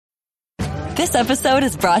This episode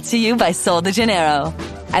is brought to you by Sol de Janeiro.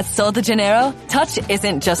 At Sol de Janeiro, touch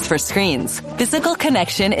isn't just for screens. Physical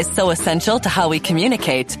connection is so essential to how we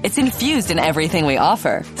communicate. It's infused in everything we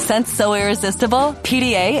offer. Scents so irresistible,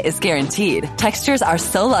 PDA is guaranteed. Textures are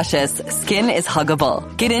so luscious, skin is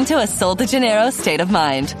huggable. Get into a Sol de Janeiro state of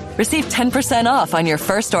mind. Receive 10% off on your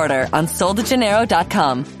first order on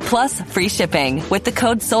soldejaneiro.com. Plus free shipping with the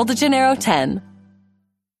code SOLDEJANEIRO10.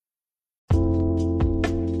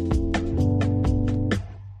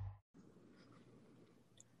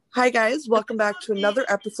 Hi guys, welcome back to another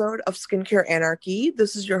episode of Skincare Anarchy.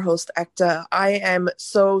 This is your host, Ekta. I am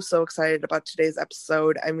so excited about today's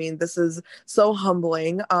episode. I mean, this is so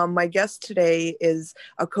humbling. My guest today is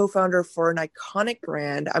a co-founder for an iconic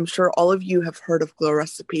brand. I'm sure all of you have heard of Glow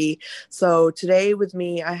Recipe. So today with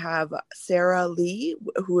me, I have Sarah Lee,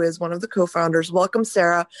 who is one of the co-founders. Welcome,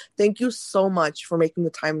 Sarah. Thank you so much for making the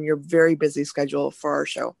time in your very busy schedule for our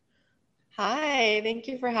show. Hi, thank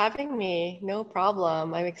you for having me. No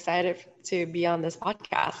problem. I'm excited to be on this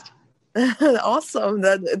podcast. Awesome.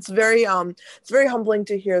 It's very humbling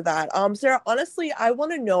to hear that. Sarah, honestly, I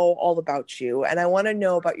want to know all about you, and I want to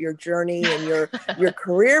know about your journey and your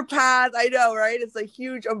career path. I know, right? It's a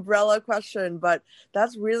huge umbrella question, but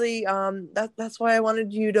that's really that's why I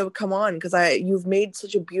wanted you to come on, because you've made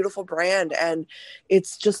such a beautiful brand and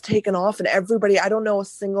it's just taken off, and I don't know a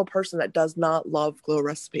single person that does not love Glow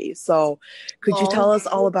Recipe. So could you tell us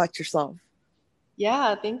all about yourself?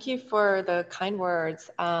 Yeah, thank you for the kind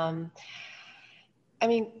words. I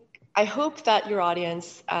hope that your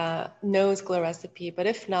audience knows Glow Recipe, but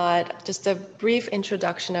if not, just a brief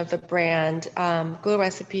introduction of the brand. Glow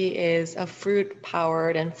Recipe is a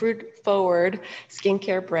fruit-powered and fruit-forward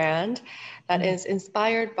skincare brand that is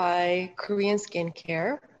inspired by Korean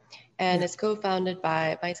skincare. And it's co-founded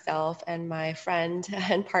by myself and my friend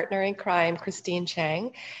and partner in crime, Christine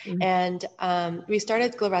Chang. And we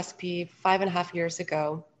started Glow Recipe 5.5 years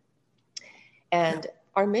ago. And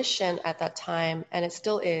our mission at that time, and it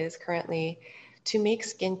still is currently, to make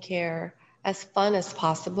skincare as fun as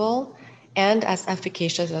possible and as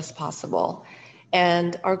efficacious as possible.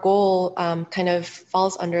 And our goal kind of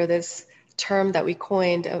falls under this term that we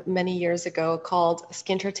coined many years ago called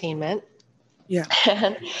skintertainment. Yeah.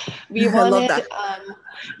 And we wanted, I love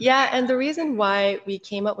that. And the reason why we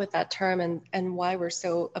came up with that term and why we're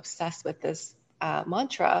so obsessed with this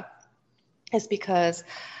mantra is because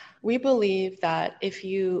we believe that if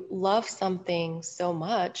you love something so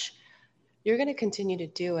much, you're going to continue to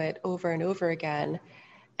do it over and over again.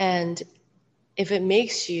 And if it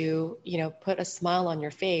makes you, put a smile on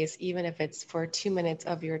your face, even if it's for 2 minutes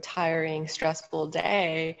of your tiring, stressful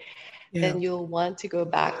day, then you'll want to go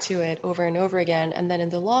back to it over and over again. And then in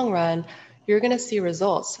the long run, you're going to see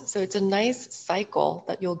results. So it's a nice cycle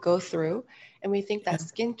that you'll go through. And we think that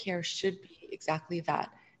skincare should be exactly that.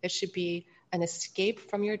 It should be an escape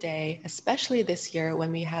from your day, especially this year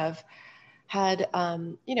when we have had,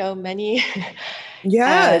 many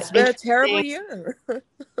it's been a terrible year.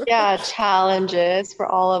 Challenges for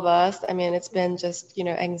all of us. I mean, it's been just,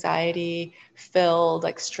 anxiety filled,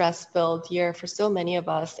 like stress filled year for so many of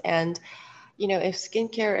us. And, if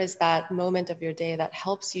skincare is that moment of your day that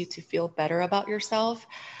helps you to feel better about yourself,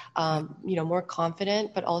 more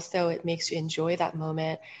confident, but also it makes you enjoy that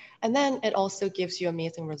moment. And then it also gives you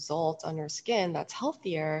amazing results on your skin that's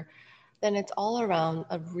healthier, then it's all around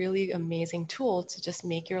a really amazing tool to just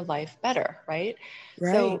make your life better, right?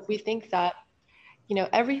 So we think that,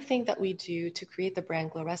 everything that we do to create the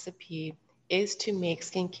brand Glow Recipe is to make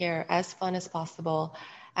skincare as fun as possible,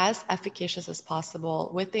 as efficacious as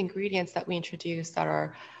possible, with the ingredients that we introduce that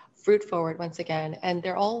are fruit forward once again. And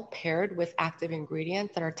they're all paired with active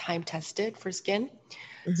ingredients that are time tested for skin,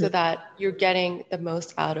 so that you're getting the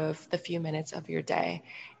most out of the few minutes of your day.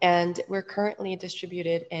 And we're currently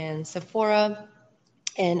distributed in Sephora,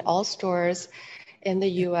 in all stores in the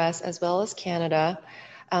US as well as Canada.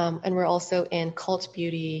 And we're also in Cult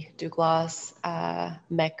Beauty, Douglas,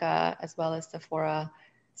 Mecca, as well as Sephora,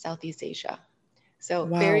 Southeast Asia. So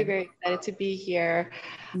very, very excited to be here.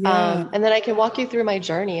 And then I can walk you through my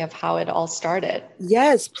journey of how it all started.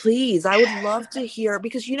 Yes, please. I would love to hear,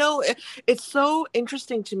 because, it's so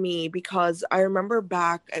interesting to me, because I remember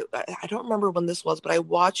back, I don't remember when this was, but I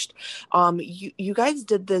watched, you guys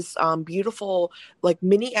did this beautiful like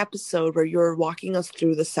mini episode where you're walking us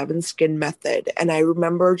through the 7 skin method. And I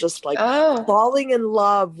remember just falling in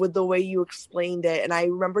love with the way you explained it. And I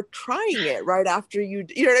remember trying it right after you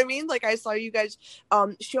know what I mean? Like I saw you guys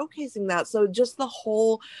showcasing that. So just the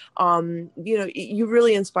whole, you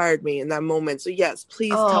really inspired me in that moment. So yes,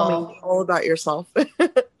 please tell me Oh, all about yourself.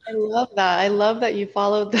 I love that. I love that you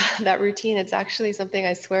followed that routine. It's actually something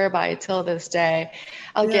I swear by till this day.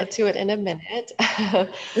 I'll Yeah. get to it in a minute.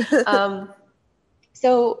 Um,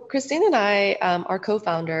 So Christine and I are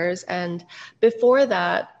co-founders, and before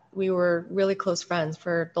that, we were really close friends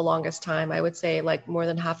for the longest time. I would say like more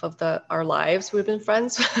than half of our lives we've been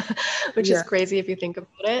friends, which is Yeah. crazy if you think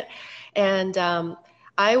about it. And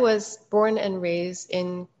I was born and raised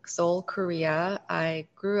in Seoul, Korea. I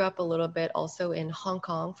grew up a little bit also in Hong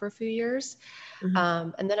Kong for a few years, Hmm.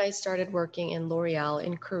 and then I started working in L'Oreal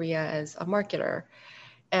in Korea as a marketer.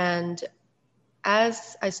 And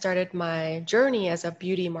as I started my journey as a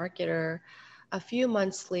beauty marketer, a few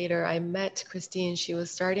months later, I met Christine. She was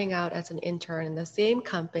starting out as an intern in the same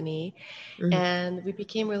company, Hmm. and we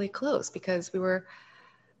became really close because we were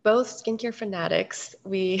both skincare fanatics.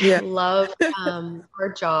 We Yeah. love our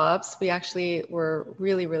jobs. We actually were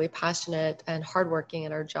really, really passionate and hardworking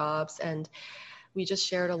in our jobs, and we just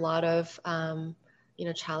shared a lot of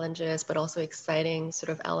challenges, but also exciting sort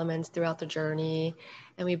of elements throughout the journey,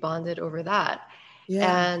 and we bonded over that.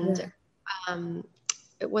 Yeah. And um,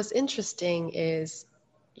 what's interesting is,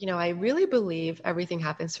 I really believe everything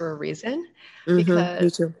happens for a reason Me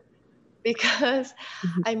because too. because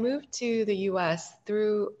Hmm. I moved to the US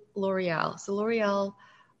through L'Oreal. So L'Oreal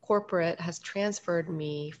corporate has transferred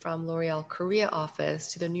me from L'Oreal Korea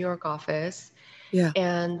office to the New York office. Yeah.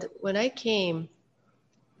 And when I came,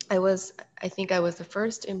 I think I was the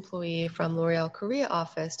first employee from L'Oreal Korea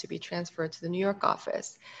office to be transferred to the New York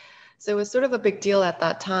office. So it was sort of a big deal at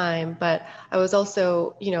that time, but I was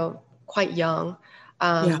also, quite young.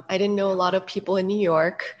 Yeah. I didn't know a lot of people in New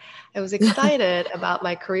York. I was excited about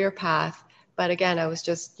my career path, but again, I was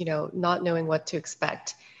just, not knowing what to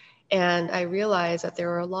expect. And I realized that there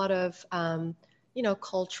were a lot of,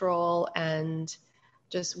 cultural and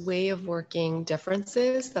just way of working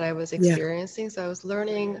differences that I was Yeah. experiencing. So I was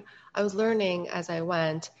learning as I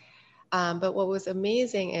went. But what was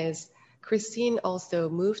amazing is Christine also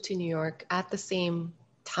moved to New York at the same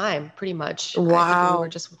time, pretty much. I think we were Wow.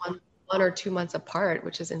 just one or 2 months apart,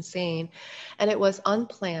 which is insane. And it was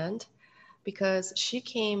unplanned because she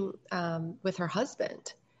came with her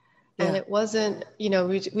husband. And Yeah. it wasn't,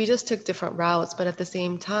 we just took different routes, but at the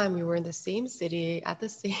same time, we were in the same city at the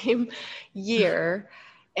same year.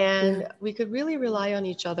 Yeah. And we could really rely on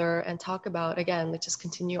each other and talk about, again, let's just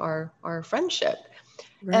continue our friendship.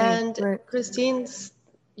 Right. And Right. Christine's,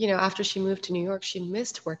 after she moved to New York, she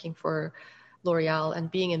missed working for L'Oreal and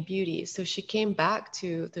being in beauty. So she came back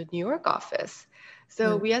to the New York office.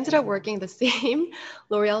 So Yeah. we ended up working the same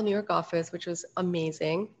L'Oreal New York office, which was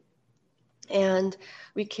amazing. And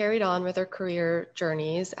we carried on with our career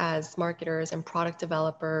journeys as marketers and product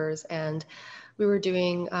developers. And we were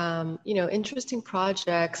doing, interesting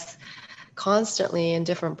projects constantly in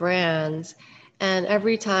different brands. And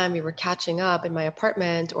every time we were catching up in my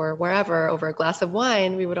apartment or wherever over a glass of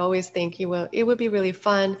wine, we would always think, it would be really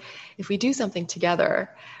fun if we do something together,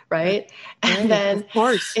 Right. right? And Right. Of then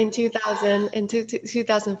course. in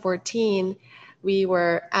 2014, we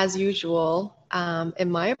were, as usual, in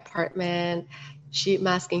my apartment, sheet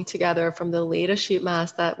masking together from the latest sheet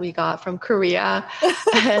mask that we got from Korea.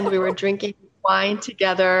 And we were drinking wine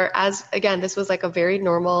together as, again, this was like a very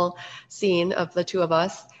normal scene of the two of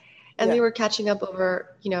us. And Yeah. we were catching up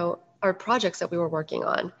over, our projects that we were working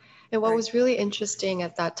on. And what Right. was really interesting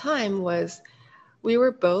at that time was we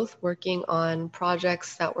were both working on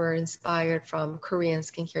projects that were inspired from Korean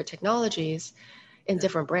skincare technologies in Yeah.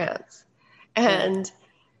 different brands. Right.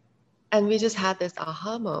 And we just had this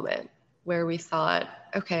aha moment where we thought,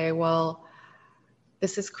 okay, well,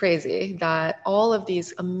 this is crazy that all of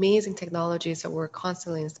these amazing technologies that we're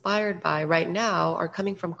constantly inspired by right now are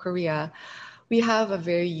coming from Korea. We have a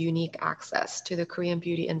very unique access to the Korean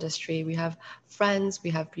beauty industry. We have friends, we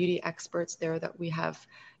have beauty experts there that we have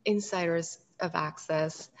insiders of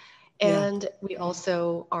access. Yeah. And we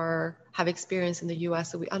also have experience in the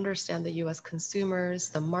US, so we understand the US consumers,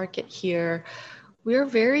 the market here. We're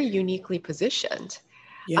very uniquely positioned.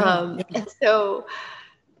 Yeah. And so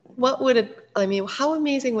how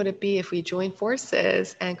amazing would it be if we join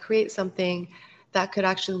forces and create something that could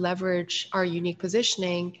actually leverage our unique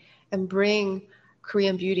positioning and bring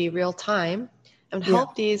Korean beauty real time and Yeah.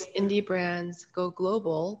 help these indie brands go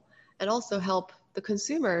global and also help the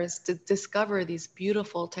consumers to discover these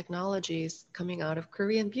beautiful technologies coming out of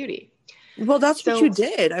Korean beauty. Well, that's what So you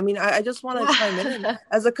did. I mean, I just want to chime in yeah.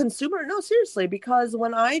 as a consumer. No, seriously, because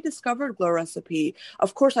when I discovered Glow Recipe,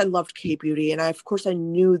 of course I loved K-beauty, and of course I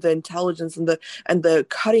knew the intelligence and the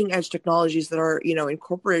cutting edge technologies that are,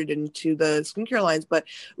 incorporated into the skincare lines. But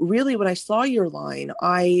really, when I saw your line,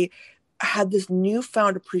 I had this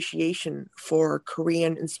newfound appreciation for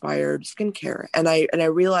Korean inspired skincare, and I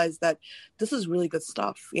realized that this is really good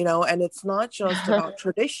stuff, and it's not just about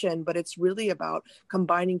tradition, but it's really about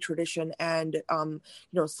combining tradition and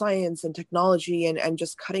science and technology and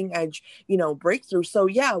just cutting edge breakthrough. So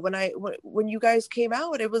yeah, when you guys came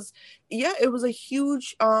out, it was a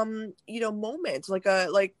huge moment,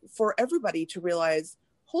 like for everybody to realize,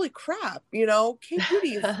 holy crap,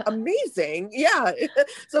 K-beauty is amazing. Yeah.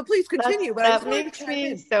 So please continue, but I just That wanted to makes chime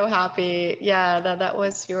me in. so happy. Yeah, that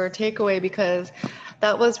was your takeaway, because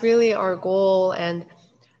that was really our goal. And,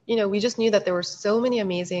 we just knew that there were so many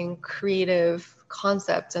amazing creative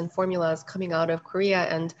concepts and formulas coming out of Korea,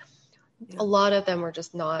 and a lot of them were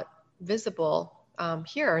just not visible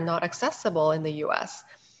here, not accessible in the US.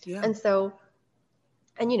 Yeah. And so,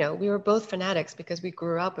 and we were both fanatics because we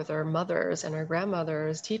grew up with our mothers and our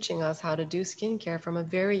grandmothers teaching us how to do skincare from a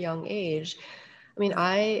very young age. I mean,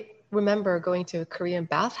 I remember going to Korean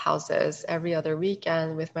bathhouses every other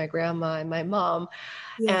weekend with my grandma and my mom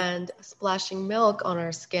Yeah. and splashing milk on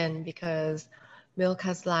our skin because milk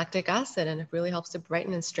has lactic acid and it really helps to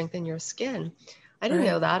brighten and strengthen your skin. I didn't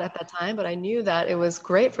Right. know that at that time, but I knew that it was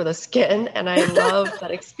great for the skin, and I loved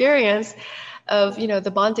that experience of,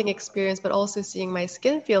 the bonding experience, but also seeing my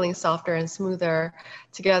skin feeling softer and smoother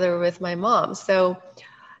together with my mom. So,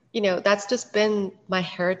 that's just been my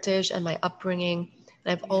heritage and my upbringing.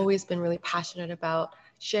 And I've always been really passionate about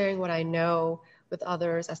sharing what I know with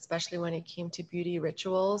others, especially when it came to beauty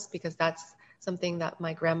rituals, because that's something that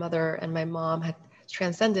my grandmother and my mom had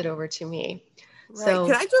transcended over to me. Right. Can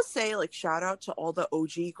So I just say, like, shout out to all the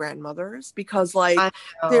OG grandmothers, because, I like,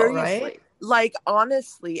 know, right? seriously, like,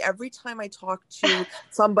 honestly, every time I talk to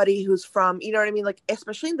somebody who's from, you know what I mean? Like,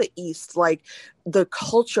 especially in the East, like, the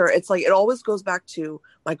culture, it's like, it always goes back to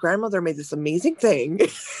my grandmother made this amazing thing and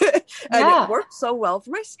it Yeah. worked so well for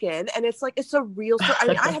my skin. And it's like, it's a real story. I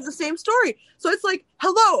mean, I have the same story. So it's like,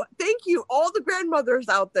 hello, thank you, all the grandmothers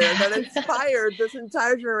out there that inspired this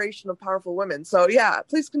entire generation of powerful women. So yeah,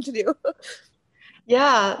 please continue.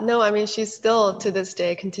 Yeah, no, I mean, she's still to this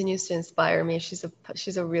day continues to inspire me. She's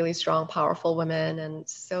a really strong, powerful woman and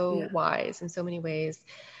so Yeah. wise in so many ways.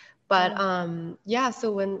 But Yeah. yeah,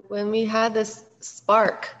 so when we had this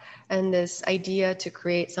spark and this idea to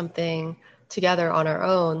create something together on our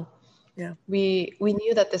own, Yeah. we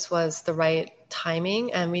knew that this was the right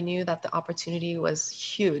timing, and we knew that the opportunity was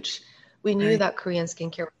huge. We knew Right. that Korean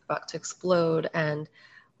skincare was about to explode, and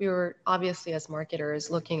we were obviously as marketers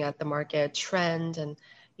looking at the market trend and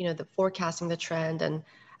the forecasting the trend, and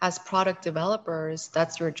as product developers,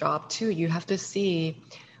 that's your job too. You have to see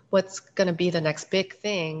what's going to be the next big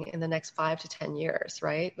thing in the next 5 to 10 years,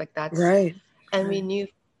 right? Like that's, Right. and we Right. knew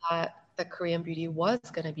that the Korean beauty was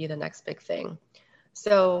going to be the next big thing.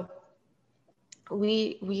 So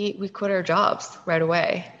we quit our jobs right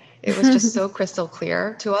away. It was just so crystal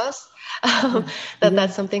clear to us that Yeah.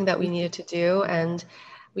 that's something that we needed to do. And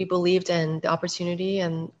we believed in the opportunity,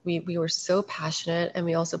 and we were so passionate, and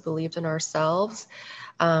we also believed in ourselves.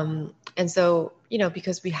 And so,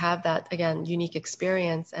 because we have that, again, unique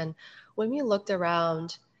experience. And when we looked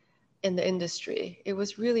around in the industry, it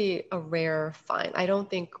was really a rare find. I don't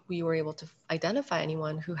think we were able to identify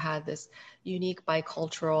anyone who had this unique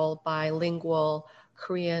bicultural, bilingual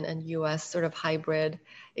Korean and US sort of hybrid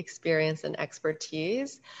experience and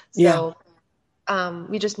expertise. Yeah. So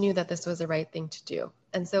we just knew that this was the right thing to do.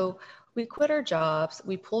 And so we quit our jobs,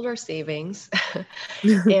 we pulled our savings,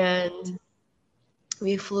 and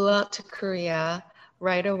we flew out to Korea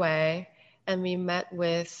right away, and we met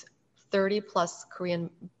with 30 plus Korean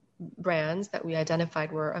brands that we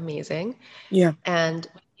identified were amazing. Yeah. And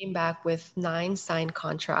we came back with 9 signed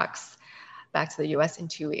contracts back to the US in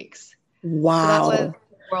 2 weeks. So that was Wow.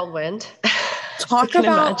 whirlwind, as you Talk can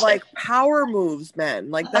about imagine. like power moves,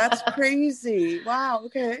 man. Like that's crazy. Wow.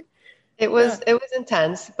 Okay. It Yeah. was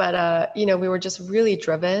intense, but we were just really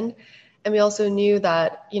driven. And we also knew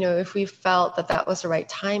that, if we felt that that was the right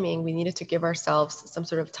timing, we needed to give ourselves some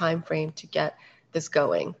sort of time frame to get this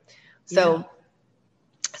going. Yeah.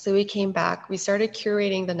 So we came back, we started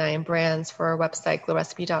curating the 9 brands for our website,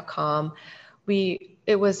 glowrecipe.com.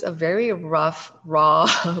 It was a very rough, raw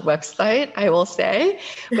website, I will say,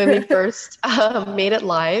 when we first made it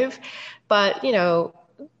live. But,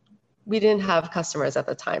 we didn't have customers at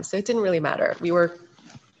the time, so it didn't really matter. We were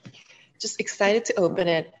just excited to open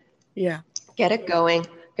it, Yeah. get it going,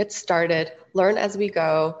 get started, learn as we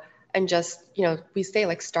go, and just, we say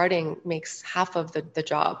like starting makes half of the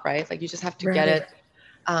job, right? Like you just have to get Right.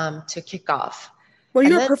 it to kick off. Well, And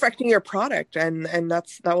you're then, perfecting your product, and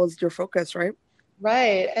that was your focus, right?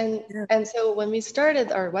 right. Yeah. And so when we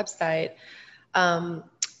started our website, um,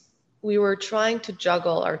 we were trying to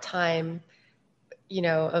juggle our time,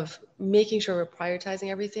 of making sure we're prioritizing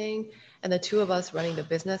everything, and the two of us running the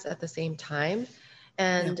business at the same time. Yeah.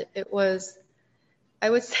 And it was, I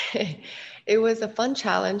would say, it was a fun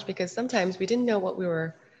challenge because sometimes we didn't know what we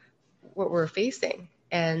were facing.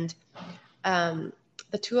 And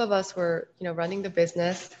the two of us were, running the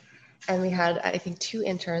business, and we had, I think, two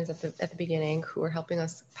interns at the beginning who were helping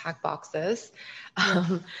us pack boxes.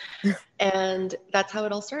 Yeah. And that's how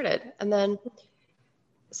it all started. And then,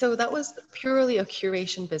 so that was purely a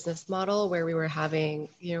curation business model where we were having,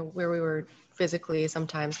 where we were physically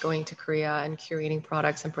sometimes going to Korea and curating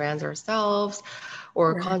products and brands ourselves,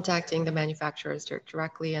 or Right. contacting the manufacturers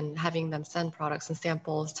directly and having them send products and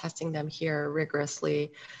samples, testing them here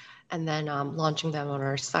rigorously, and then launching them on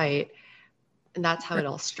our site. And that's how it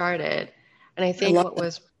all started. And I I think love what that.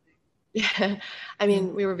 was, yeah, I Yeah.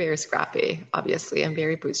 mean, we were very scrappy, obviously, and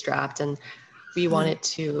very bootstrapped. And we wanted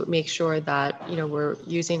to make sure that, we're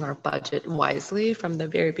using our budget wisely from the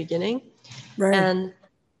very beginning. Right.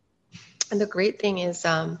 And the great thing is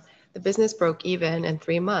the business broke even in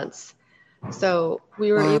 3 months. So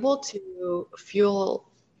we were Wow. able to fuel,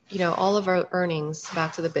 all of our earnings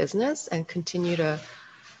back to the business and continue to,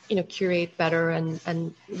 curate better and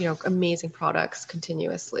amazing products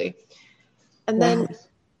continuously. And Wow. then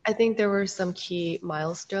I think there were some key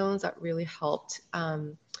milestones that really helped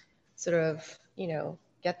sort of,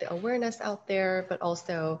 get the awareness out there, but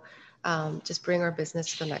also just bring our business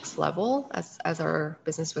to the next level as our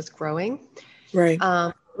business was growing, Right.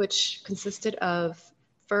 which consisted of,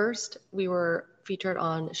 first, we were featured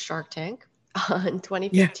on Shark Tank in Yeah.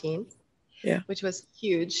 2015, Yeah. which was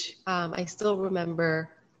huge. I still remember,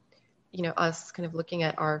 us kind of looking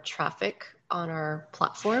at our traffic on our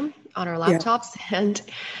platform, on our Yeah. laptops. And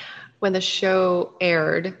when the show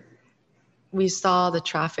aired, we saw the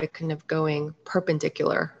traffic kind of going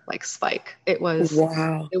perpendicular, like spike. It was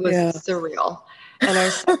Wow. it was Yeah. surreal. And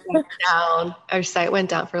our site went down. Our site went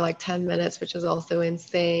down for like 10 minutes, which was also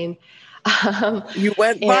insane. Um, You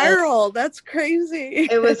went and viral. That's crazy.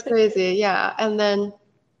 it was crazy, yeah. And then,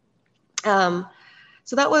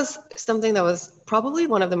 so that was something that was probably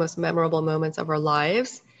one of the most memorable moments of our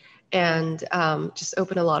lives, and just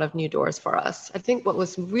opened a lot of new doors for us. I think what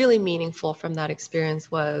was really meaningful from that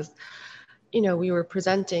experience was, we were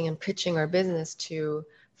presenting and pitching our business to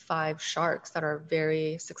 5 sharks that are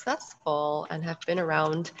very successful and have been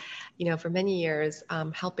around, for many years,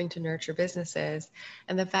 helping to nurture businesses.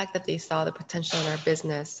 And the fact that they saw the potential in our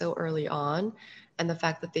business so early on, and the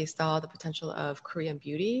fact that they saw the potential of Korean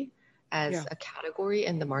beauty Yeah. as a category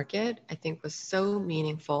in the market, I think was so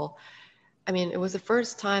meaningful. I mean, it was the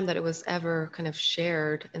first time that it was ever kind of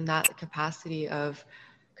shared in that capacity of,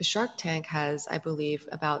 because Shark Tank has, I believe,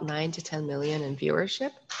 about 9 to 10 million in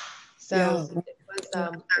viewership. Yeah. So it was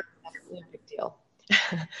Yeah. definitely a big deal.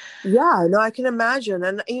 Yeah, no, I can imagine.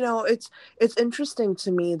 And it's interesting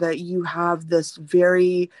to me that you have this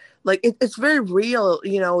very it's very real,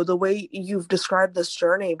 the way you've described this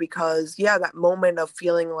journey, because yeah, that moment of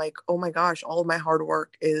feeling like, oh my gosh, all of my hard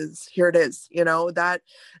work is here, it is, that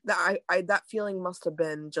feeling must have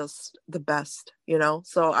been just the best,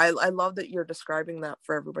 so I love that you're describing that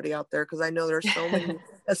for everybody out there, because I know there's so many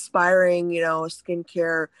aspiring,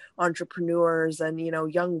 skincare entrepreneurs and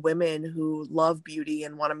young women who love beauty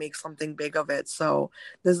and want to make something big of it. So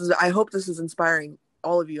I hope this is inspiring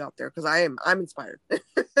all of you out there, because I'm inspired.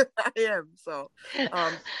 I am. So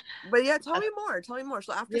but yeah, tell me more. So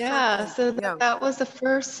after Shark Yeah, Tank, so yeah. that was the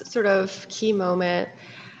first sort of key moment.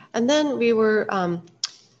 And then we were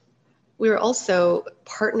also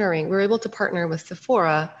partnering. We were able to partner with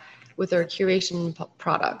Sephora with our curation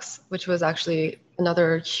products, which was actually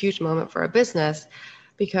another huge moment for our business,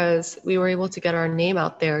 because we were able to get our name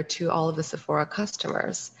out there to all of the Sephora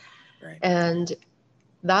customers. Right. And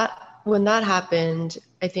when that happened,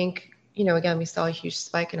 I think, again, we saw a huge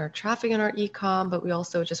spike in our traffic and our e-com, but we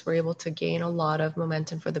also just were able to gain a lot of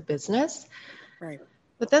momentum for the business. Right.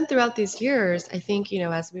 But then throughout these years, I think,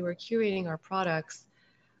 as we were curating our products,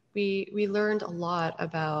 we learned a lot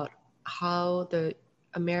about how the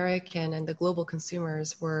American and the global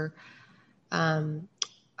consumers were,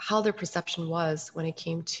 how their perception was when it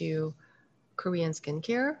came to Korean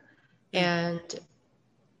skincare. Yeah. And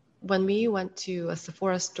when we went to a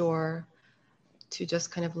Sephora store to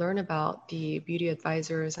just kind of learn about the beauty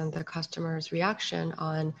advisors and the customers' reaction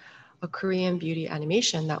on a Korean beauty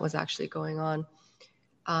animation that was actually going on.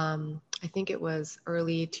 I think it was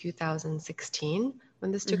early 2016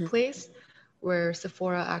 when this took place, where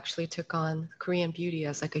Sephora actually took on Korean beauty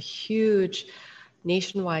as like a huge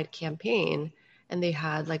nationwide campaign. And they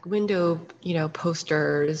had like window,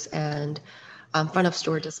 posters and front of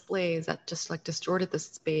store displays that just like distorted the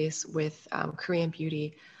space with Korean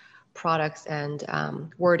beauty products and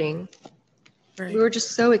wording. Right. We were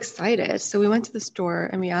just so excited. So we went to the store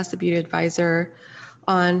and we asked the beauty advisor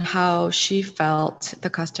on how she felt the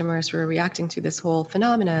customers were reacting to this whole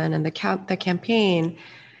phenomenon and the campaign.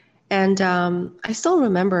 And I still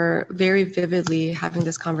remember very vividly having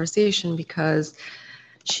this conversation because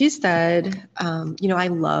she said, I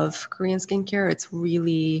love Korean skincare. It's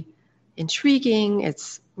really intriguing.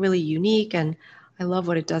 It's really unique. And I love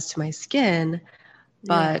what it does to my skin.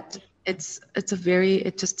 But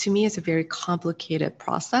to me, it's a very complicated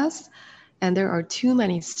process. And there are too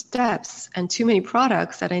many steps and too many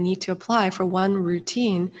products that I need to apply for one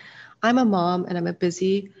routine. I'm a mom and I'm a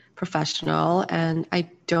busy professional and I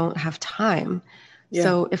don't have time. Yeah.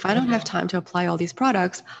 So if I don't have time to apply all these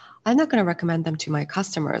products, I'm not going to recommend them to my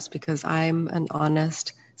customers because I'm an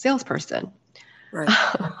honest salesperson. Right.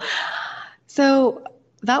 So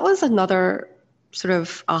that was another sort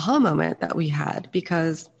of aha moment that we had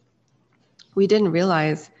because we didn't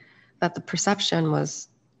realize that the perception was,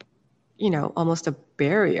 almost a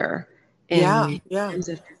barrier in terms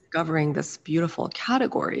of discovering this beautiful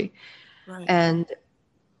category. Right. And,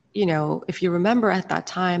 if you remember at that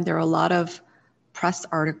time, there were a lot of press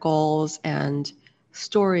articles and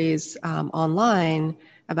stories online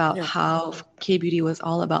about how K-beauty was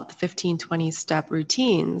all about the 15, 20-step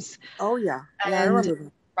routines. Oh, yeah. Yeah, I remember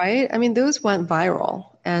that. Right? I mean, those went viral.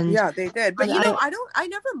 And yeah, they did. But I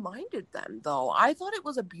never minded them though. I thought it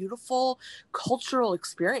was a beautiful cultural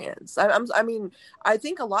experience. I mean, I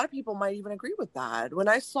think a lot of people might even agree with that. When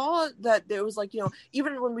I saw that there was like,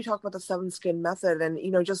 even when we talk about the 7 skin method and,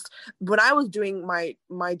 just when I was doing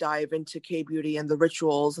my dive into K-beauty and the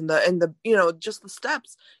rituals and the just the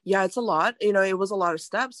steps. Yeah, it's a lot, it was a lot of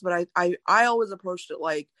steps, but I always approached it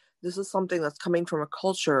like, this is something that's coming from a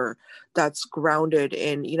culture that's grounded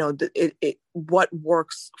in, what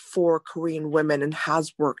works for Korean women and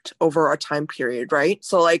has worked over a time period, right?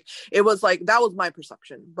 So like, it was like, that was my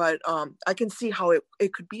perception, but I can see how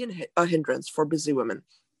it could be a hindrance for busy women.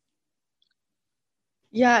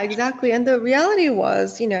 Yeah, exactly. And the reality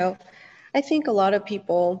was, I think a lot of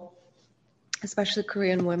people, especially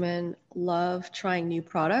Korean women, love trying new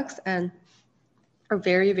products and are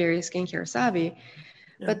very, very skincare savvy.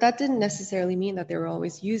 Yeah. But that didn't necessarily mean that they were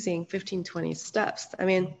always using 15, 20 steps. I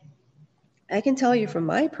mean, I can tell you from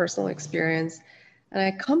my personal experience, and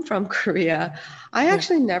I come from Korea, I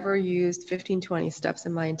actually never used 15, 20 steps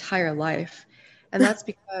in my entire life. And that's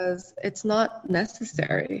because it's not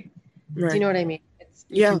necessary. Right. Do you know what I mean?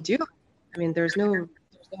 You can do it. I mean, there's no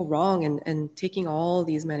wrong in taking all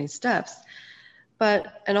these many steps.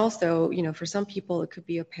 But, and also, for some people, it could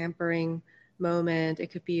be a pampering moment.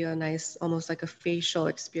 It could be a nice, almost like a facial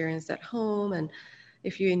experience at home. And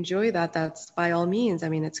if you enjoy that, that's by all means, I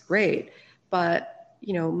mean, it's great. But,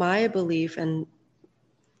 my belief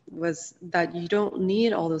was that you don't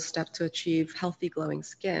need all those steps to achieve healthy, glowing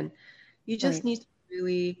skin. You just need to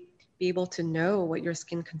really be able to know what your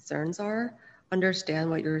skin concerns are, understand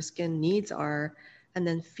what your skin needs are, and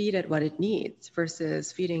then feed it what it needs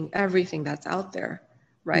versus feeding everything that's out there.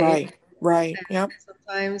 Right. Right. Yeah.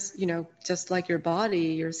 Sometimes, just like your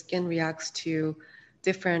body, your skin reacts to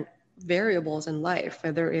different variables in life,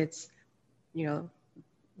 whether it's,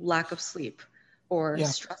 lack of sleep or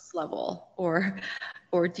stress level or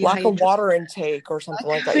lack of water intake or something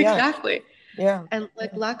like that. Yeah. Exactly. Yeah. And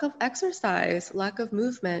like lack of exercise, lack of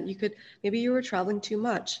movement. Maybe you were traveling too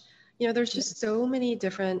much. There's just so many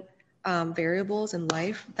different variables in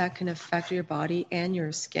life that can affect your body and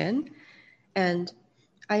your skin. And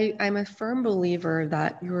I'm a firm believer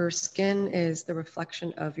that your skin is the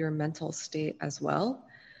reflection of your mental state as well.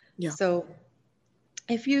 Yeah. So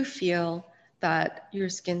if you feel that your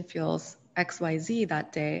skin feels XYZ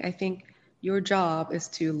that day, I think your job is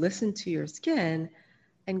to listen to your skin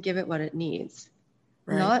and give it what it needs.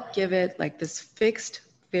 Right. Not give it like this fixed,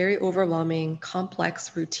 very overwhelming,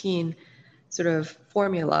 complex routine sort of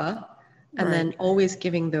formula, and then always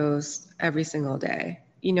giving those every single day.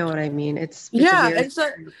 You know what I mean? It's a health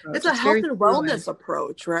and wellness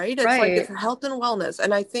approach, right? It's like it's health and wellness.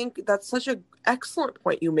 And I think that's such an excellent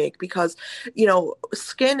point you make because,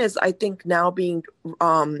 skin is, I think, now being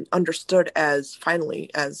understood as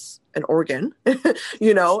finally as an organ,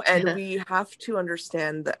 and we have to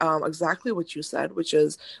understand exactly what you said, which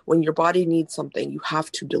is when your body needs something, you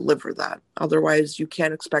have to deliver that. Otherwise, you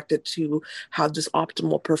can't expect it to have this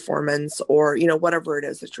optimal performance or, whatever it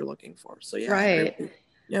is that you're looking for. So yeah, I agree with Right. you.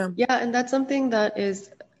 Yeah. Yeah, and that's something that is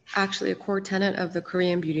actually a core tenet of the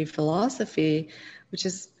Korean beauty philosophy, which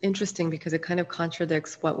is interesting because it kind of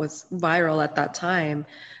contradicts what was viral at that time.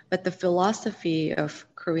 But the philosophy of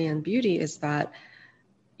Korean beauty is that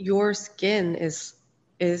your skin is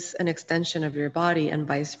an extension of your body and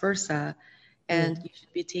vice versa. And you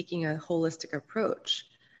should be taking a holistic approach,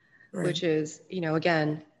 Right. which is,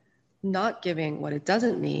 again, not giving what it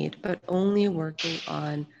doesn't need, but only working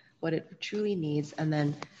on what it truly needs, and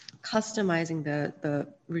then customizing the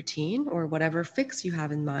routine or whatever fix you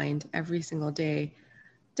have in mind every single day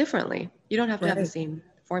differently. You don't have to have the Right. same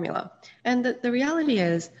formula. And the reality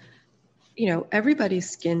is, everybody's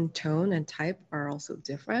skin tone and type are also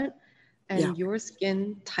different. And Yeah. your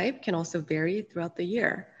skin type can also vary throughout the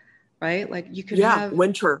year, right? Like you could Yeah, have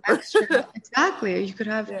winter. extra, exactly. You could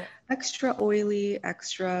have Yeah. extra oily,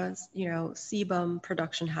 extra, sebum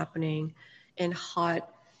production happening in hot,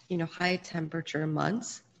 high temperature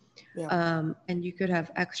months. Yeah. And you could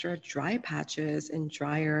have extra dry patches in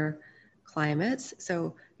drier climates.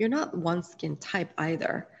 So you're not one skin type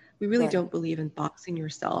either. We really Right. don't believe in boxing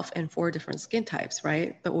yourself in 4 different skin types,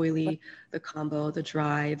 right? The oily, the combo, the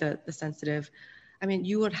dry, the sensitive. I mean,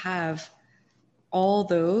 you would have all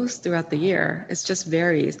those throughout the year. It just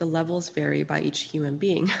varies. The levels vary by each human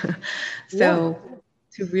being. So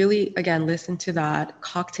to really, again, listen to that,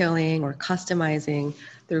 cocktailing or customizing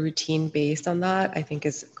the routine based on that, I think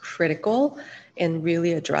is critical in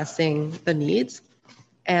really addressing the needs.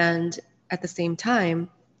 And at the same time,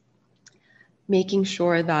 making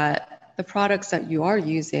sure that the products that you are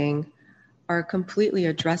using are completely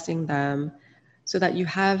addressing them so that you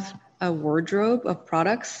have a wardrobe of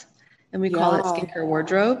products, and we call it Yeah. skincare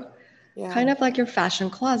wardrobe, Yeah. kind of like your fashion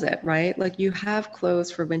closet, right? Like you have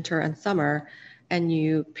clothes for winter and summer, and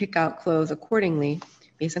you pick out clothes accordingly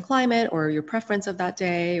based on climate or your preference of that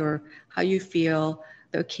day or how you feel,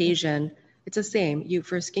 the occasion. It's the same. You,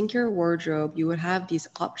 for skincare wardrobe, you would have these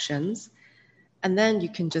options, and then you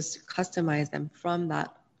can just customize them from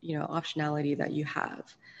that, optionality that you have.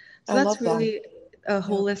 So I that's love that. really a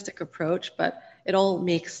holistic approach, but it all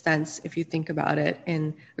makes sense if you think about it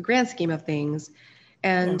in a grand scheme of things.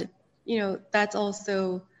 And, that's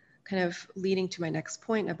also kind of leading to my next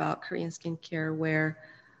point about Korean skincare, where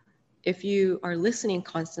if you are listening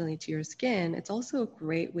constantly to your skin, it's also a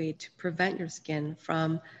great way to prevent your skin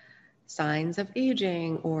from signs of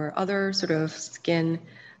aging or other sort of skin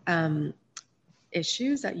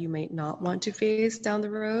issues that you might not want to face down the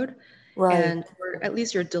road. Right. Or at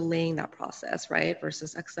least you're delaying that process, right?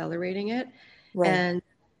 Versus accelerating it. Right. And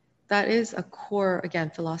that is a core, again,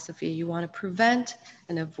 philosophy. You want to prevent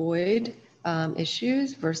and avoid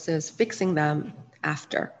issues versus fixing them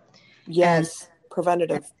after. Yes.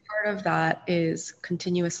 Preventative. Part of that is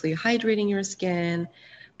continuously hydrating your skin,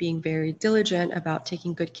 being very diligent about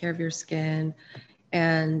taking good care of your skin,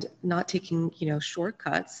 and not taking,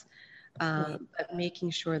 shortcuts, but making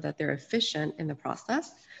sure that they're efficient in the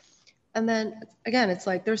process. And then again, it's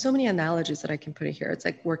like there's so many analogies that I can put it here. It's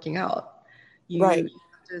like working out. You Right.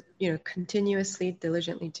 have to, continuously,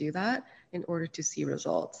 diligently do that in order to see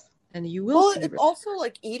results. And you will see It's results. also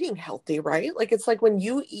like eating healthy, right? Like it's like when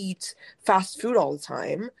you eat fast food all the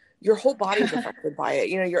time, your whole body's affected by it.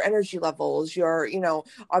 Your energy levels, your,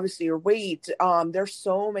 obviously your weight. There's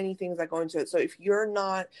so many things that go into it. So if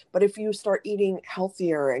you start eating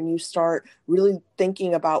healthier and you start really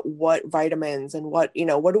thinking about what vitamins and what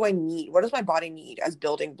do I need? What does my body need as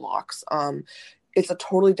building blocks? It's a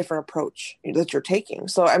totally different approach that you're taking.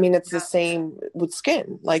 So, I mean, it's the same with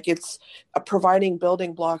skin. Like it's providing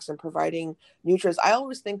building blocks and providing nutrients. I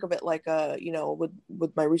always think of it like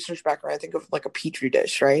with my research background, I think of like a petri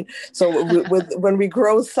dish, right? So when we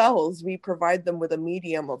grow cells, we provide them with a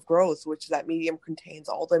medium of growth, which that medium contains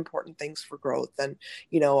all the important things for growth and,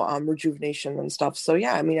 rejuvenation and stuff. So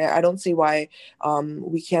yeah, I mean, I don't see why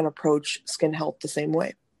we can't approach skin health the same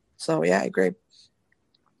way. So yeah, I agree.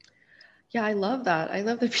 Yeah, I love that. I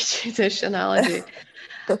love the petri dish analogy.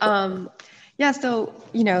 Yeah, so,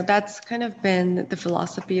 that's kind of been the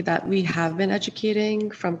philosophy that we have been educating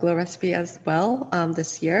from Glow Recipe as well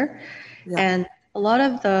this year. Yeah. And a lot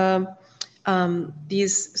of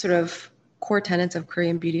these sort of core tenets of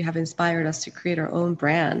Korean beauty have inspired us to create our own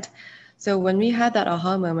brand. So when we had that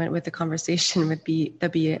aha moment with the conversation with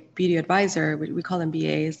the beauty advisor, we call them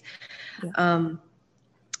BAs,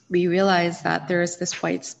 we realized that there's this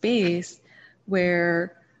white space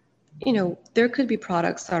where there could be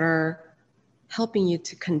products that are helping you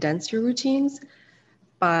to condense your routines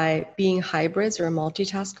by being hybrids or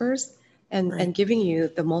multitaskers and giving you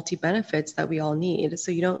the multi-benefits that we all need.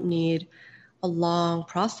 So you don't need a long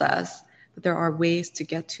process, but there are ways to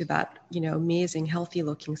get to that, amazing, healthy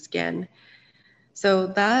looking skin. So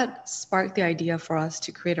that sparked the idea for us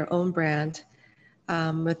to create our own brand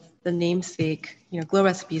with the namesake, Glow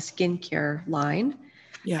Recipe skincare line.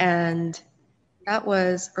 Yeah. And that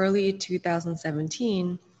was early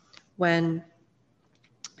 2017 when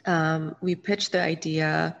we pitched the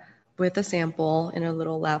idea with a sample in a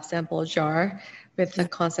little lab sample jar with the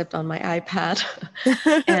concept on my iPad.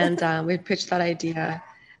 And we pitched that idea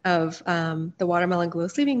of the Watermelon Glow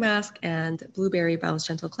Sleeping Mask and Blueberry Bounce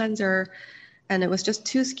Gentle Cleanser. And it was just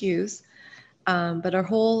 2 SKUs. But our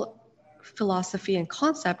whole philosophy and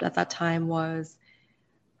concept at that time was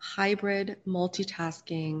hybrid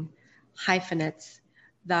multitasking hyphenates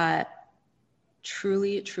that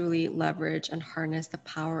truly, truly leverage and harness the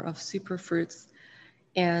power of superfruits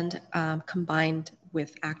and combined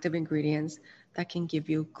with active ingredients that can give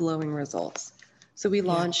you glowing results. So we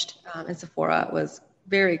launched, and Sephora was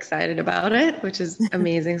very excited about it, which is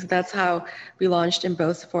amazing. So that's how we launched in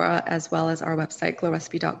both Sephora as well as our website,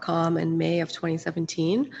 glowrecipe.com, in May of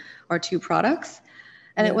 2017, our 2 products.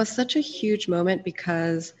 And it was such a huge moment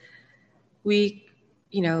because we,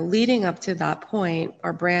 leading up to that point,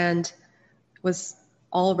 our brand was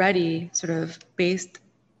already sort of based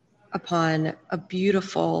upon a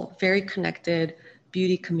beautiful, very connected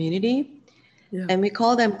beauty community. Yeah. And we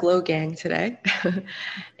call them Glow Gang today.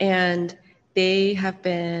 And they have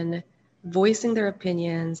been voicing their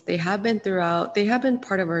opinions. They have been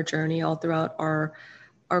part of our journey all throughout our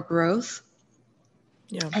growth.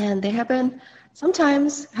 Yeah. And they have been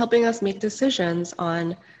sometimes helping us make decisions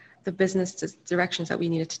on the business directions that we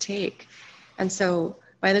needed to take. And so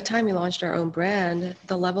by the time we launched our own brand,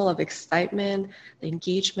 the level of excitement, the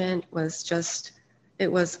engagement was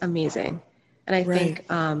it was amazing. And I think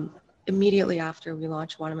immediately after we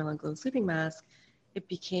launched Watermelon Glow Sleeping Mask, it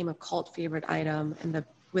became a cult favorite item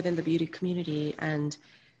within the beauty community. And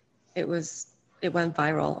it went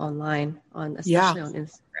viral online, especially on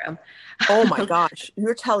Instagram. Oh my gosh,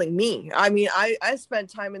 you're telling me. I mean, I spent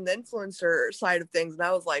time in the influencer side of things, and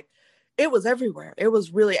I was like, it was everywhere. It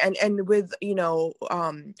was really, and with,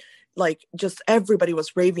 like just everybody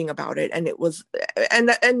was raving about it, and it was, and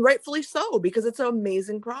rightfully so, because it's an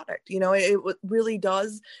amazing product. It really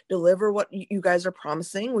does deliver what you guys are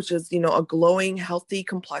promising, which is, a glowing, healthy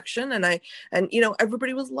complexion. And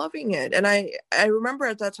everybody was loving it. And I remember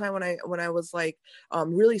at that time when I was like,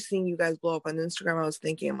 really seeing you guys blow up on Instagram, I was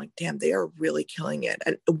thinking, I'm like, damn, they are really killing it.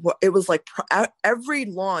 And it was like every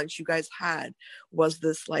launch you guys had was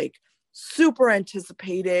this like super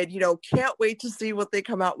anticipated, can't wait to see what they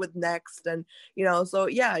come out with next. And so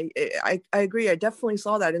yeah, I agree. I definitely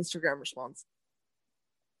saw that Instagram response.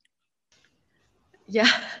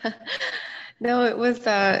 Yeah. No, it was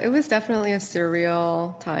definitely a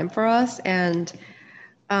surreal time for us, and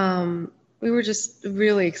we were just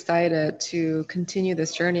really excited to continue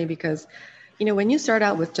this journey because when you start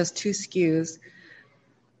out with just 2 SKUs,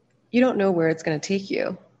 you don't know where it's going to take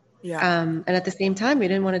you. Yeah. And at the same time, we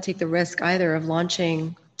didn't want to take the risk either of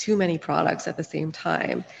launching too many products at the same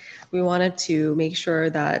time. We wanted to make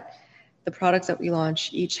sure that the products that we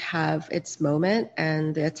launch each have its moment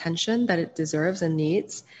and the attention that it deserves and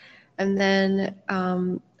needs. And then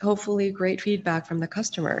hopefully great feedback from the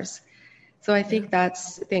customers. So I think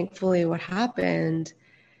that's thankfully what happened.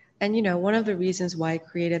 And, one of the reasons why I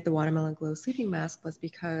created the Watermelon Glow Sleeping Mask was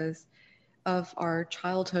because of our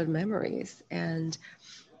childhood memories and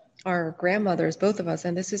our grandmothers, both of us,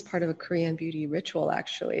 and this is part of a Korean beauty ritual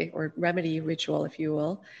actually, or remedy ritual, if you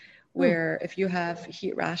will, where if you have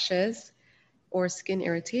heat rashes or skin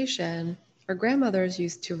irritation, our grandmothers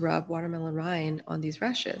used to rub watermelon rind on these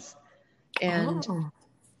rashes. And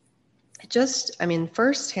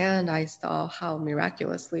firsthand, I saw how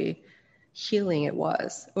miraculously healing it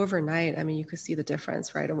was overnight. You could see the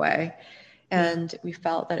difference right away. And we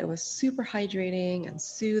felt that it was super hydrating and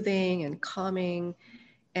soothing and calming.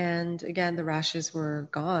 And again, the rashes were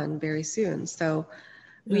gone very soon. So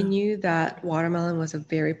we knew that watermelon was a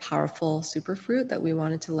very powerful superfruit that we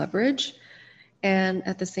wanted to leverage. And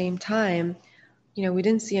at the same time, we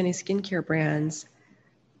didn't see any skincare brands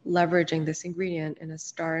leveraging this ingredient in a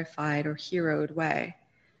starified or heroed way.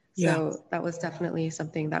 So that was definitely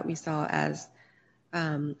something that we saw as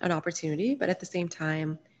an opportunity. But at the same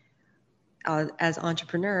time, as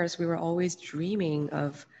entrepreneurs, we were always dreaming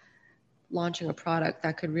of launching a product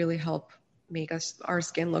that could really help make our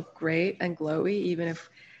skin look great and glowy, even if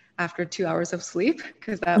after 2 hours of sleep,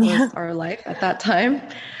 because that was our life at that time.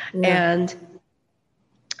 And,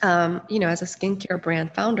 as a skincare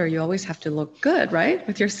brand founder, you always have to look good, right?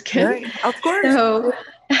 With your skin. Right. Of course.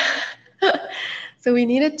 So we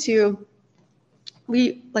needed to,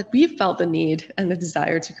 we felt the need and the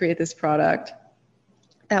desire to create this product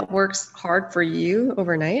that works hard for you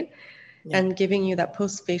overnight and giving you that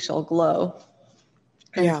post-facial glow.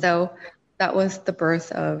 And so that was the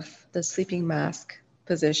birth of the sleeping mask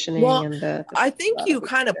positioning. Well, and the I think you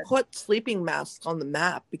kind of put sleeping masks on the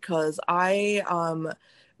map, because I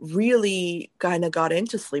really kind of got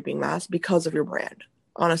into sleeping masks because of your brand.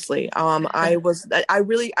 Honestly, I was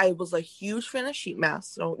a huge fan of sheet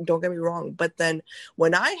masks. Don't get me wrong, but then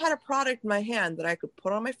when I had a product in my hand that I could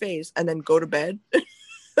put on my face and then go to bed,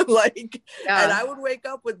 and I would wake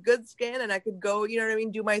up with good skin and I could go, you know what I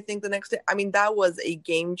mean, do my thing the next day. I mean, that was a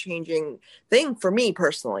game-changing thing for me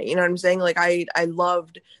personally. You know what I'm saying? Like I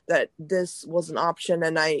loved that this was an option,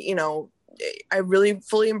 and I really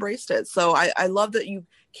fully embraced it. So I love that you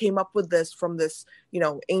came up with this from this,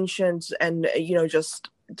 ancient and, just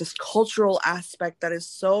this cultural aspect that is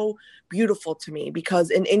so beautiful to me, because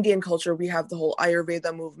in Indian culture, we have the whole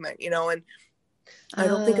Ayurveda movement, and I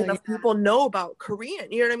don't think enough people know about Korean,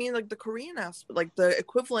 you know what I mean? Like the Korean aspect, like the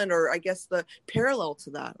equivalent, or I guess the parallel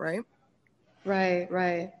to that, right?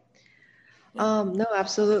 Right. No,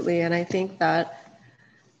 absolutely. And I think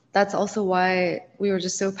that's also why we were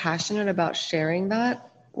just so passionate about sharing that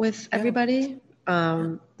with everybody.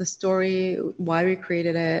 The story, why we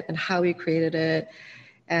created it and how we created it.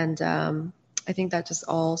 And I think that just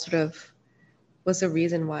all sort of was the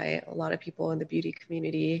reason why a lot of people in the beauty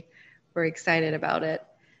community were excited about it.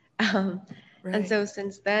 And so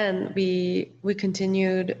since then, we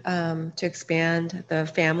continued to expand the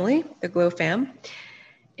family, the Glow Fam.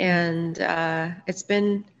 And it's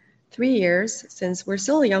been 3 years since. We're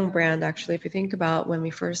still a young brand, actually, if you think about when we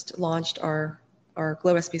first launched our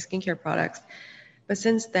Glow Recipe skincare products. But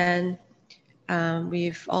since then,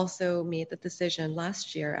 we've also made the decision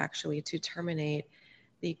last year, actually, to terminate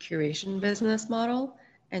the curation business model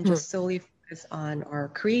and just solely focus on our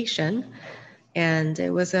creation. And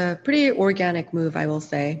it was a pretty organic move, I will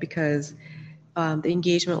say, because the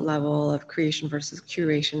engagement level of creation versus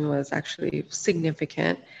curation was actually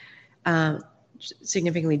significantly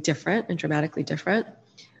different and dramatically different.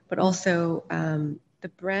 But also the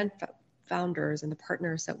brand founders and the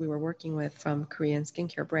partners that we were working with from Korean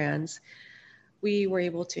skincare brands, we were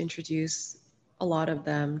able to introduce a lot of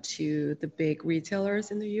them to the big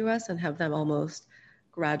retailers in the US and have them almost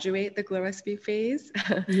graduate the Glow Recipe phase.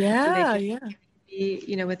 Be,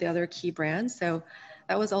 with the other key brands. So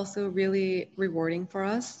that was also really rewarding for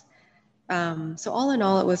us. So all in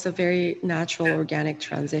all, it was a very natural, organic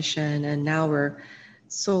transition. And now we're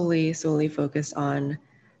solely focused on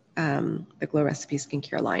the Glow Recipe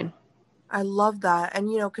skincare line. I love that.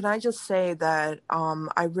 And, can I just say that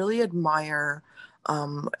I really admire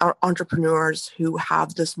entrepreneurs who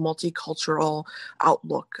have this multicultural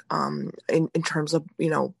outlook in terms of,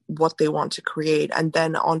 what they want to create. And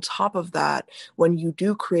then on top of that, when you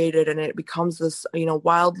do create it and it becomes this,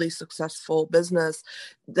 wildly successful business,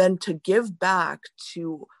 then to give back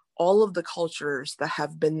to all of the cultures that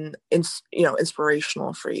have been,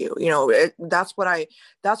 inspirational for you. That's what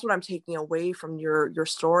I'm taking away from your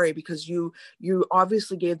story, because you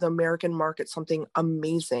obviously gave the American market something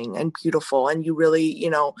amazing and beautiful, and you really,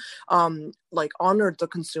 honored the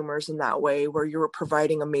consumers in that way, where you were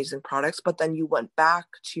providing amazing products, but then you went back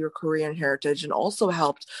to your Korean heritage and also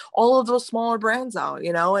helped all of those smaller brands out,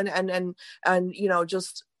 and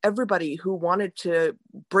just everybody who wanted to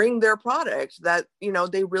bring their product that,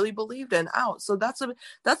 they really believed in out. So that's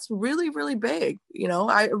really, really big.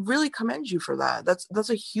 I really commend you for that. That's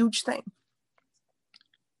a huge thing.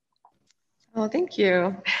 Oh, thank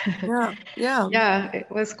you. Yeah, it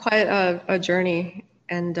was quite a journey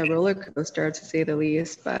and a roller coaster, to say the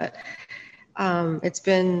least, but it's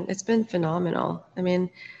been phenomenal. I mean,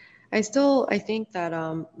 I think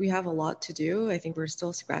that we have a lot to do. I think we're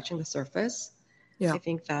still scratching the surface. I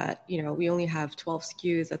think that, we only have 12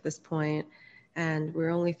 SKUs at this point, and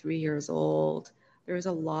we're only 3 years old. There's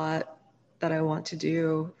a lot that I want to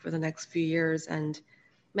do for the next few years, and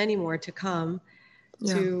many more to come,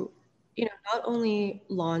 to, not only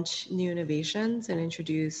launch new innovations and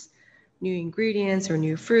introduce new ingredients or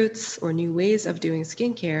new fruits or new ways of doing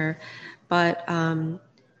skincare, but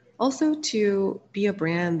also to be a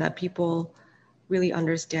brand that people really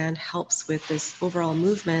understand helps with this overall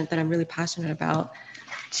movement that I'm really passionate about,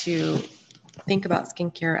 to think about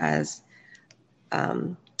skincare as,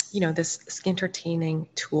 this skin entertaining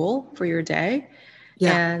tool for your day.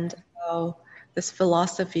 And how this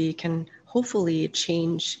philosophy can hopefully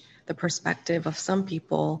change the perspective of some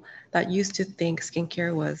people that used to think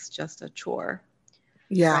skincare was just a chore,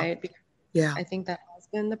 right? Because I think that has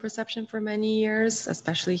been the perception for many years,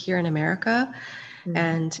 especially here in America.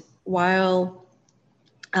 And while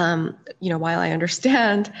I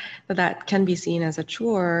understand that can be seen as a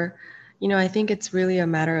chore, I think it's really a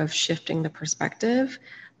matter of shifting the perspective.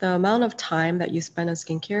 The amount of time that you spend on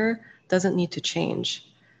skincare doesn't need to change.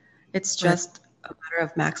 It's just a matter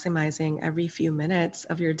of maximizing every few minutes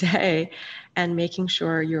of your day and making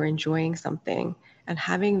sure you're enjoying something and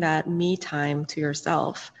having that me time to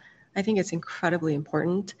yourself. I think it's incredibly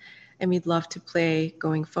important, and we'd love to play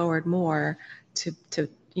going forward more to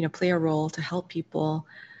play a role to help people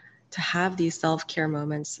to have these self-care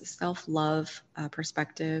moments, self-love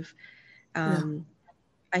perspective.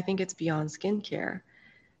 I think it's beyond skincare.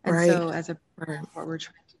 And so as a what we're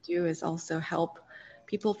trying to do is also help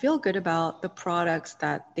people feel good about the products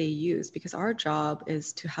that they use, because our job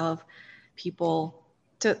is to help people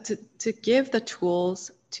to give the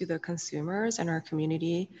tools to the consumers and our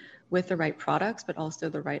community with the right products, but also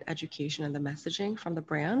the right education and the messaging from the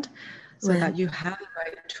brand, so that you have the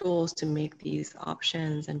right tools to make these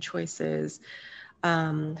options and choices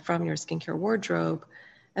from your skincare wardrobe.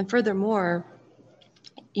 And furthermore,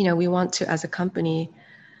 we want to, as a company,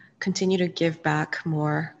 continue to give back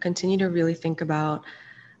more, continue to really think about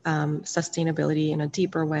sustainability in a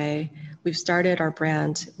deeper way. We've started our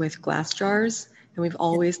brand with glass jars, and we've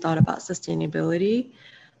always thought about sustainability,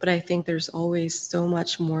 but I think there's always so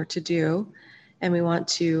much more to do. And we want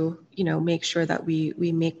to, make sure that we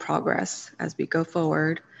make progress as we go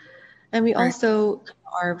forward. And we also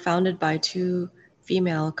are founded by 2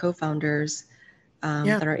 female co-founders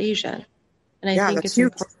that are Asian. And I think it's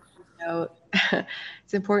important to note,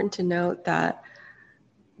 it's important to note that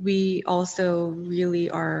we also really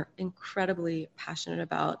are incredibly passionate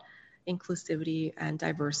about inclusivity and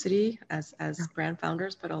diversity as brand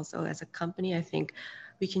founders, but also as a company. I think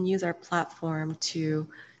we can use our platform to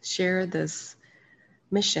share this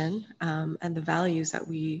mission and the values that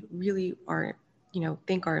we really are,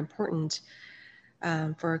 think are important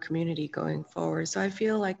for our community going forward. So I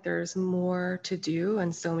feel like there's more to do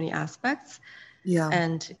in so many aspects.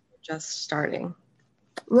 And just starting.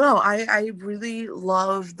 No, I really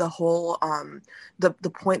love the whole the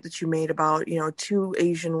point that you made about 2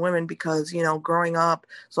 Asian women, because growing up,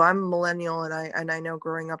 so I'm a millennial, and I know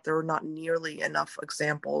growing up there were not nearly enough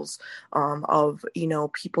examples of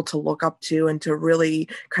people to look up to and to really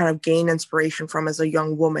kind of gain inspiration from as a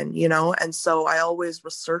young woman, and so I always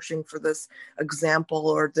was searching for this example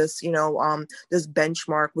or this this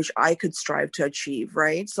benchmark which I could strive to achieve,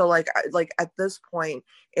 right? So like at this point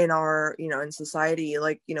in our in society,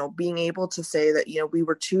 being able to say that we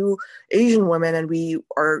were 2 Asian women, and we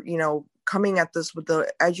are coming at this with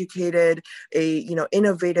the educated,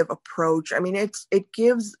 innovative approach. I mean, it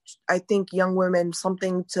gives, I think, young women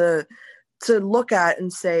something to look at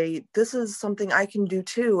and say, this is something I can do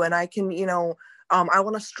too, and I can I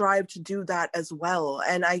want to strive to do that as well.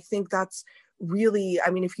 And I think that's really,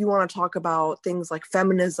 I mean, if you want to talk about things like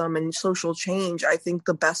feminism and social change, I think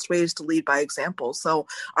the best way is to lead by example. So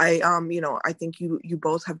I think you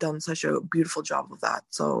both have done such a beautiful job of that.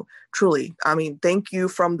 So truly, I mean, thank you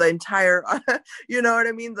from the entire,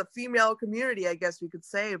 the female community, I guess we could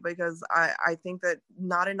say, because I think that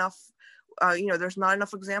not enough, there's not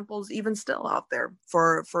enough examples even still out there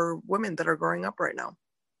for women that are growing up right now.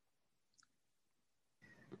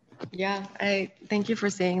 Yeah, I thank you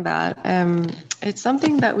for saying that. It's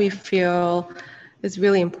something that we feel is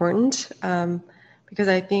really important because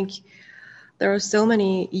I think there are so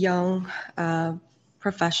many young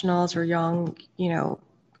professionals or young,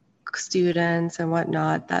 students and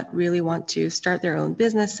whatnot that really want to start their own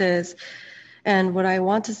businesses. And what I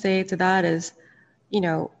want to say to that is,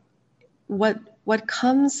 what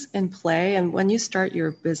comes in play, and when you start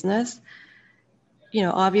your business,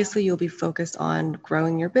 obviously you'll be focused on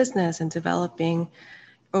growing your business and developing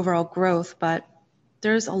overall growth, but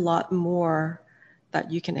there's a lot more that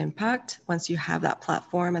you can impact once you have that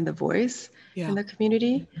platform and the voice in the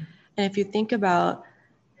community. And if you think about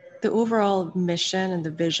the overall mission and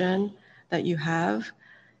the vision that you have,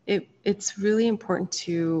 it's really important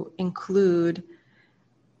to include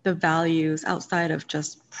the values outside of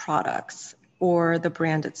just products or the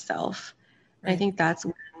brand itself. Right. And I think that's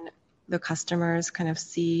when the customers kind of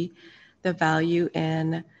see the value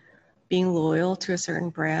in being loyal to a certain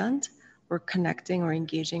brand or connecting or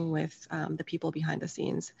engaging with the people behind the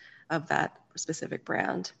scenes of that specific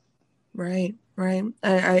brand. Right, right.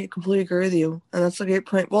 I completely agree with you. And that's a great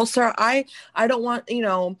point. Well, Sarah, I don't want,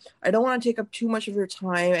 I don't want to take up too much of your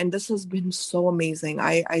time. And this has been so amazing.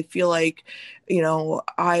 I feel like,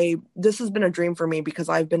 this has been a dream for me because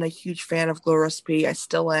I've been a huge fan of Glow Recipe. I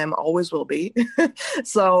still am, always will be.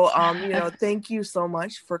 So, thank you so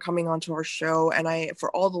much for coming onto our show. And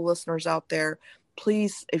for all the listeners out there,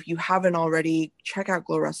 please, if you haven't already, check out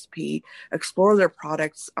Glow Recipe, explore their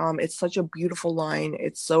products. It's such a beautiful line.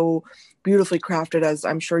 It's so beautifully crafted, as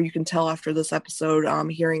I'm sure you can tell after this episode,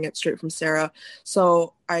 hearing it straight from Sarah.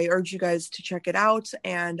 So I urge you guys to check it out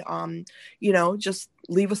and, just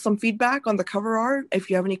leave us some feedback on the cover art. If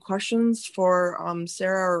you have any questions for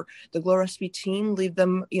Sarah or the Glow Recipe team, leave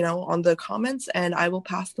them, on the comments, and I will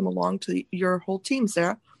pass them along to your whole team,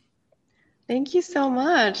 Sarah. Thank you so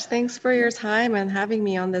much. Thanks for your time and having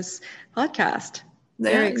me on this podcast.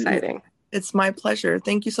 Very exciting. It's my pleasure.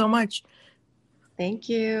 Thank you so much. Thank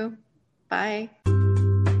you. Bye.